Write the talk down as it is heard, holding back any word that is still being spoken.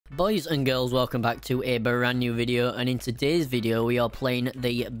Boys and girls, welcome back to a brand new video, and in today's video we are playing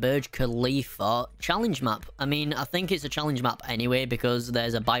the Burj Khalifa challenge map. I mean, I think it's a challenge map anyway because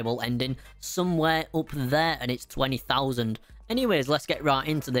there's a Bible ending somewhere up there and it's 20,000. Anyways, let's get right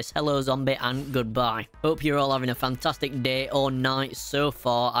into this. Hello zombie and goodbye. Hope you're all having a fantastic day or night so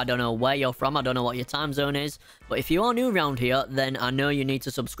far. I don't know where you're from, I don't know what your time zone is, but if you are new around here, then I know you need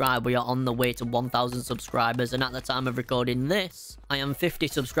to subscribe. We are on the way to 1,000 subscribers, and at the time of recording this, I am 50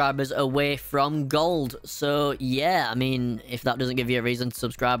 subscribers away from gold. So yeah, I mean, if that doesn't give you a reason to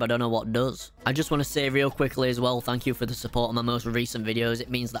subscribe, I don't know what does. I just want to say real quickly as well, thank you for the support on my most recent videos. It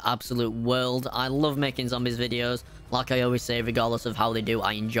means the absolute world. I love making zombies videos. Like I always say, regardless of how they do,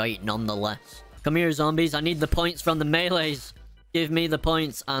 I enjoy it nonetheless. Come here, zombies. I need the points from the melees. Give me the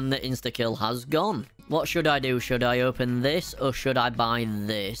points, and the insta-kill has gone. What should I do? Should I open this, or should I buy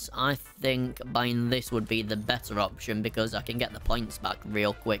this? I think buying this would be the better option, because I can get the points back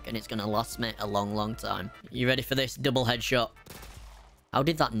real quick, and it's going to last me a long time. You ready for this double headshot? How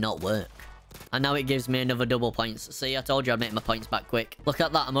did that not work? And now it gives me another double points. See, I told you I'd make my points back quick. Look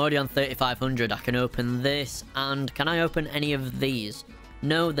at that, I'm already on 3,500. I can open this, and can I open any of these?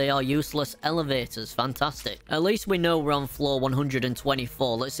 No, they are useless elevators. Fantastic. At least we know we're on floor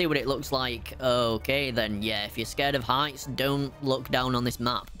 124. Let's see what it looks like. Okay, then, yeah, if you're scared of heights, don't look down on this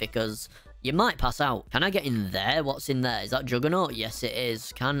map, because you might pass out. Can I get in there? What's in there? Is that Juggernaut? Yes, it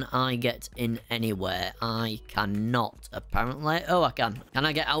is. Can I get in anywhere? I cannot, apparently. Oh, I can. Can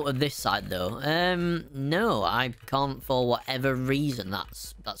I get out of this side, though? No, I can't for whatever reason.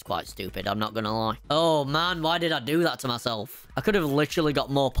 That's quite stupid, I'm not gonna lie. Oh, man, why did I do that to myself? I could have literally got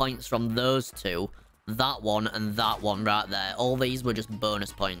more points from those two. That one and that one right there. All these were just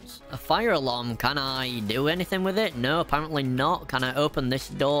bonus points. A fire alarm. Can I do anything with it? No, apparently not. Can I open this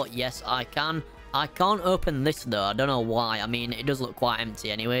door? Yes, I can. I can't open this door. I don't know why. I mean, it does look quite empty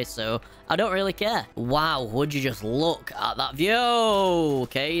anyway, so I don't really care. Wow, would you just look at that view?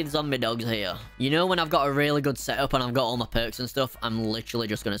 Okay, the zombie dog's here. You know, when I've got a really good setup and I've got all my perks and stuff, I'm literally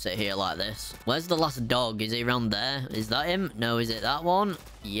just going to sit here like this. Where's the last dog? Is he around there? Is that him? No, is it that one?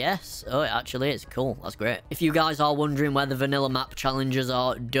 Yes. Oh, it actually is. Cool. That's great. If you guys are wondering where the vanilla map challenges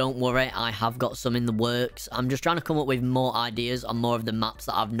are, don't worry. I have got some in the works. I'm just trying to come up with more ideas on more of the maps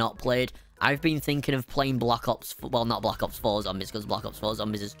that I've not played. I've been thinking of playing Black Ops... Well, not Black Ops 4 Zombies, because Black Ops 4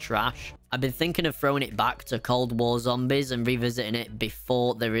 Zombies is trash. I've been thinking of throwing it back to Cold War Zombies and revisiting it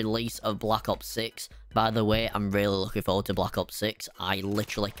before the release of Black Ops 6. By the way, I'm really looking forward to Black Ops 6. I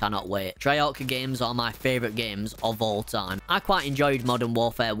literally cannot wait. Treyarch games are my favourite games of all time. I quite enjoyed Modern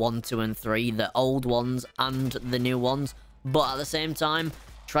Warfare 1, 2, and 3, the old ones and the new ones. But at the same time,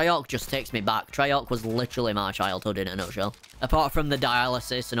 Treyarch just takes me back. Treyarch was literally my childhood in a nutshell. Apart from the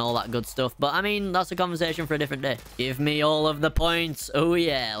dialysis and all that good stuff. But, I mean, that's a conversation for a different day. Give me all of the points. Oh,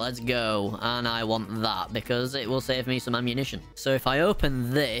 yeah, let's go. And I want that, because it will save me some ammunition. So, if I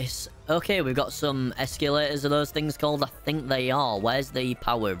open this... Okay, we've got some escalators. Are those things called? I think they are. Where's the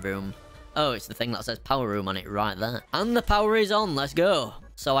power room? Oh, it's the thing that says power room on it right there. And the power is on. Let's go.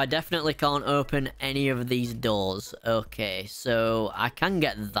 So I definitely can't open any of these doors. Okay, so I can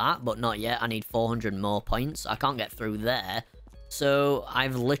get that, but not yet. I need 400 more points. I can't get through there. So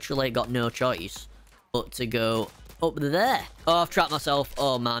I've literally got no choice but to go up there. Oh, I've trapped myself.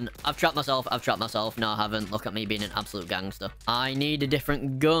 Oh, man. I've trapped myself. I've trapped myself. No, I haven't. Look at me being an absolute gangster. I need a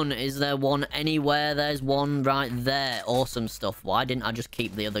different gun. Is there one anywhere? There's one right there. Awesome stuff. Why didn't I just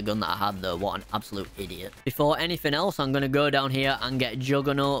keep the other gun that I had, though? What an absolute idiot. Before anything else, I'm going to go down here and get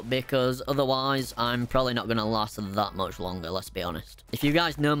Juggernaut, because otherwise, I'm probably not going to last that much longer, let's be honest. If you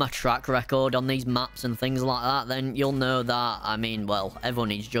guys know my track record on these maps and things like that, then you'll know that, I mean, well, everyone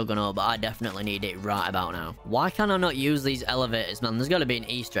needs Juggernaut, but I definitely need it right about now. Why can I not use these elevators, man? There's got to be an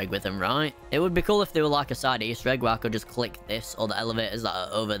Easter egg with them, right? It would be cool if they were like a side Easter egg where I could just click this or the elevators that are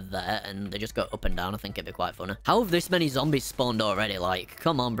over there and they just go up and down. I think it'd be quite funny. How have this many zombies spawned already? Like,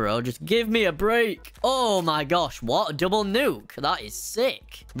 come on, bro. Just give me a break. Oh my gosh. What? A double nuke? That is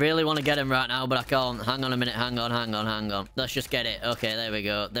sick. Really want to get him right now, but I can't. Hang on a minute. Hang on. Let's just get it. Okay, there we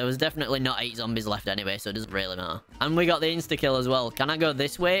go. There was definitely not 8 zombies left anyway, so it doesn't really matter. And we got the insta-kill as well. Can I go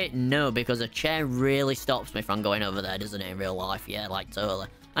this way? No, because a chair really stops me from going over there, doesn't it, in real life? Yeah, like, totally.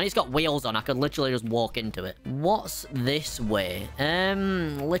 And it's got wheels on. I could literally just walk into it. What's this way?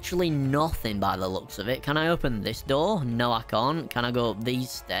 Literally nothing by the looks of it. Can I open this door? No, I can't. Can I go up these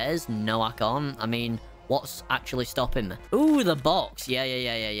stairs? No, I can't. I mean, what's actually stopping me? Ooh, the box.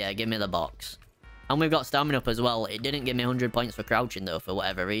 Yeah. Give me the box. And we've got stamina up as well. It didn't give me 100 points for crouching, though, for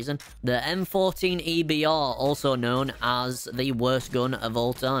whatever reason. The M14 EBR, also known as the worst gun of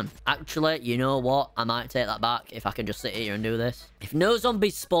all time. Actually, you know what? I might take that back if I can just sit here and do this. If no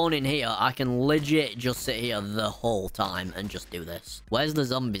zombies spawn in here, I can legit just sit here the whole time and just do this. Where's the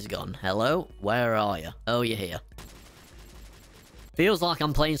zombies gone? Hello? Where are you? Oh, you're here. Feels like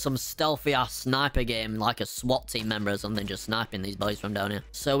I'm playing some stealthy-ass sniper game, like a SWAT team member or something, just sniping these boys from down here.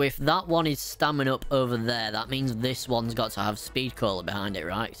 So if that one is stamming up over there, that means this one's got to have speed cola behind it,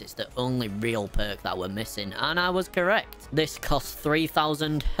 right? Because it's the only real perk that we're missing. And I was correct. This costs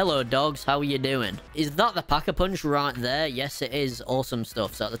 3,000. Hello, dogs. How are you doing? Is that the Pack-a-Punch right there? Yes, it is. Awesome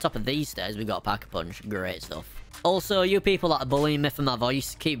stuff. So at the top of these stairs, we got a Pack-a-Punch. Great stuff. Also, you people that are bullying me for my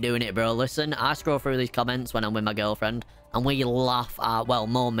voice, keep doing it, bro. Listen, I scroll through these comments when I'm with my girlfriend, and we laugh at, well,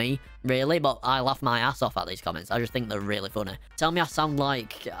 more me, really, but I laugh my ass off at these comments. I just think they're really funny. Tell me I sound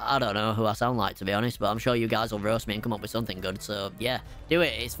like, I don't know who I sound like, to be honest, but I'm sure you guys will roast me and come up with something good, so yeah, do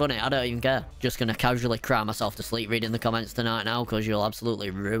it. It's funny. I don't even care. Just gonna casually cry myself to sleep reading the comments tonight now, because you'll absolutely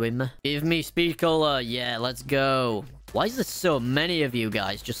ruin me. Give me speed cola. Yeah, let's go. Why is there so many of you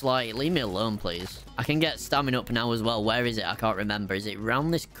guys? Just, like, leave me alone, please. I can get stamina up now as well. Where is it? I can't remember. Is it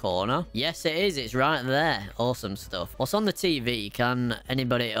round this corner? Yes, it is. It's right there. Awesome stuff. What's on the TV? Can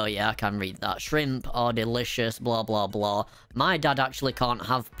anybody... Oh, yeah, I can read that. Shrimp are delicious, blah, blah, blah. My dad actually can't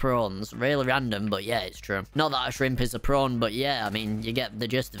have prawns. Really random, but yeah, it's true. Not that a shrimp is a prawn, but yeah, I mean, you get the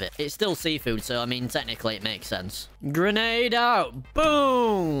gist of it. It's still seafood, so, I mean, technically it makes sense. Grenade out!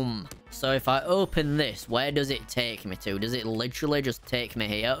 Boom! So if I open this, where does it take me to? Does it literally just take me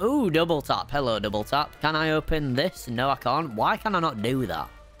here? Ooh, double tap. Hello, double tap. Can I open this? No, I can't. Why can I not do that?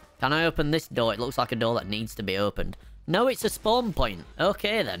 Can I open this door? It looks like a door that needs to be opened. No, it's a spawn point.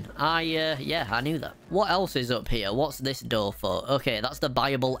 Okay, then. Yeah, I knew that. What else is up here? What's this door for? Okay, that's the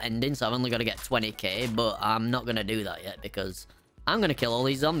buyable ending, so I've only got to get 20k, but I'm not going to do that yet because... I'm going to kill all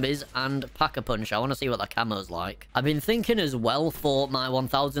these zombies and Pack-a-Punch. I want to see what the camo's like. I've been thinking as well for my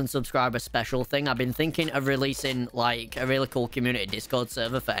 1,000 subscriber special thing. I've been thinking of releasing, like, a really cool community Discord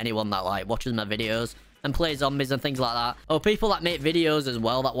server for anyone that, like, watches my videos and plays zombies and things like that. Or people that make videos as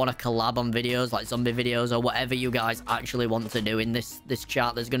well that want to collab on videos, like zombie videos or whatever you guys actually want to do in this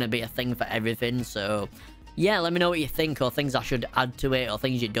chat. There's going to be a thing for everything, so... yeah, let me know what you think, or things I should add to it, or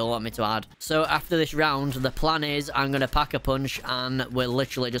things you don't want me to add. So after this round, the plan is I'm going to Pack-a-Punch, and we're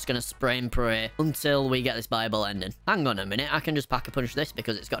literally just going to spray and pray until we get this Bible ending. Hang on a minute, I can just Pack-a-Punch this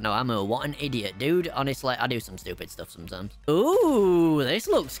because it's got no ammo. What an idiot, dude. Honestly, I do some stupid stuff sometimes. Ooh, this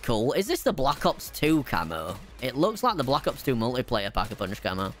looks cool. Is this the Black Ops 2 camo? It looks like the Black Ops 2 multiplayer Pack-a-Punch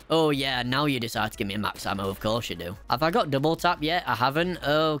camo. Oh yeah, now you decide to give me a max ammo, of course you do. Have I got double tap yet? I haven't.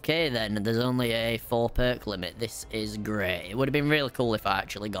 Okay then, there's only a 4 perk limit. This is great. It would have been really cool if I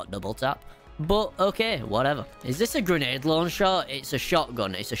actually got double tap. But, okay, whatever. Is this a grenade launcher? It's a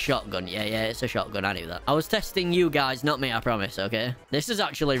shotgun. It's a shotgun. Yeah, it's a shotgun. I knew that. I was testing you guys, not me, I promise, okay? This is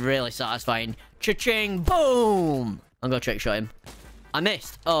actually really satisfying. Cha-ching! Boom! I'm gonna trick shot him. I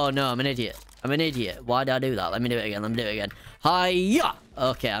missed. Oh, no, I'm an idiot. I'm an idiot. Why did I do that? Let me do it again. Let me do it again. Hiya!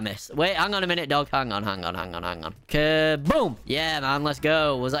 Okay, I missed. Wait, hang on a minute, dog. Hang on. Kaboom! Yeah, man, let's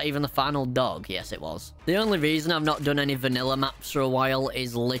go. Was that even the final dog? Yes, it was. The only reason I've not done any vanilla maps for a while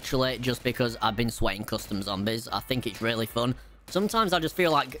is literally just because I've been sweating custom zombies. I think it's really fun. Sometimes I just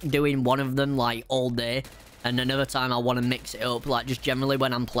feel like doing one of them, like, all day. And another time I want to mix it up, like, just generally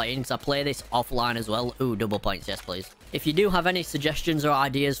when I'm playing, because I play this offline as well. Ooh, double points, yes, please. If you do have any suggestions or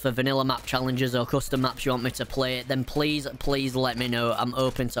ideas for vanilla map challenges or custom maps you want me to play, then please let me know. I'm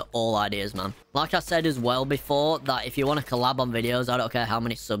open to all ideas, man. Like I said as well before, that if you want to collab on videos, I don't care how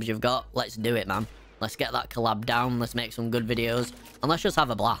many subs you've got, let's do it, man. Let's get that collab down, let's make some good videos, and let's just have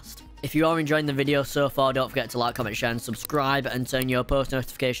a blast. If you are enjoying the video so far, don't forget to like, comment, share, and subscribe, and turn your post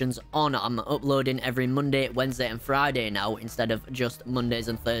notifications on. I'm uploading every Monday, Wednesday, and Friday now, instead of just Mondays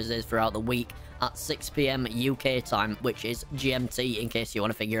and Thursdays throughout the week at 6 PM UK time, which is GMT, in case you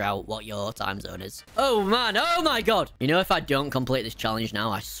want to figure out what your time zone is. Oh, man. Oh, my God. You know, if I don't complete this challenge now,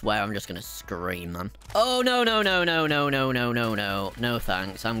 I swear I'm just going to scream, man. Oh, no. No,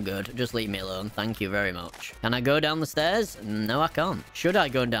 thanks. I'm good. Just leave me alone. Thank you very much. Can I go down the stairs? No, I can't. Should I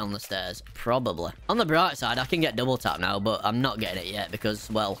go down the stairs? Probably. On the bright side, I can get double tap now, but I'm not getting it yet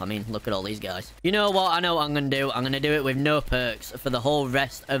because, well, I mean, look at all these guys. You know what? I know what I'm going to do. I'm going to do it with no perks for the whole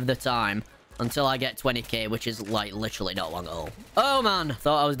rest of the time. Until I get 20k, which is, like, literally not long at all. Oh, man.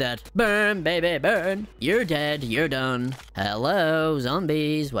 Thought I was dead. Burn, baby, burn. You're dead. You're done. Hello,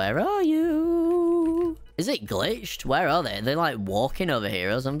 zombies. Where are you? Is it glitched? Where are they? They're like walking over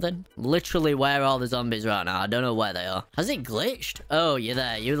here or something. Literally, where are all the zombies right now? I don't know where they are. Has it glitched? Oh, you're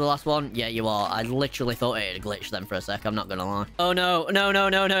there. You're the last one? Yeah, you are. I literally thought it had glitched then for a sec. I'm not gonna lie. Oh, no. No, no,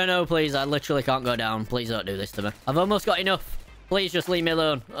 no, no, no, please. I literally can't go down. Please don't do this to me. I've almost got enough. Please just leave me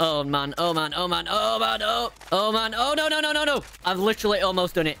alone. Oh, man. Oh, man. Oh, man. Oh, man. Oh, oh, man. Oh, no, no, no, no, no. I've literally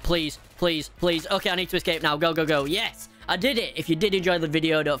almost done it. Please, please, please. Okay, I need to escape now. Go, go, go. Yes. I did it. If you did enjoy the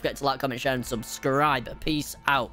video, don't forget to like, comment, share, and subscribe. Peace out.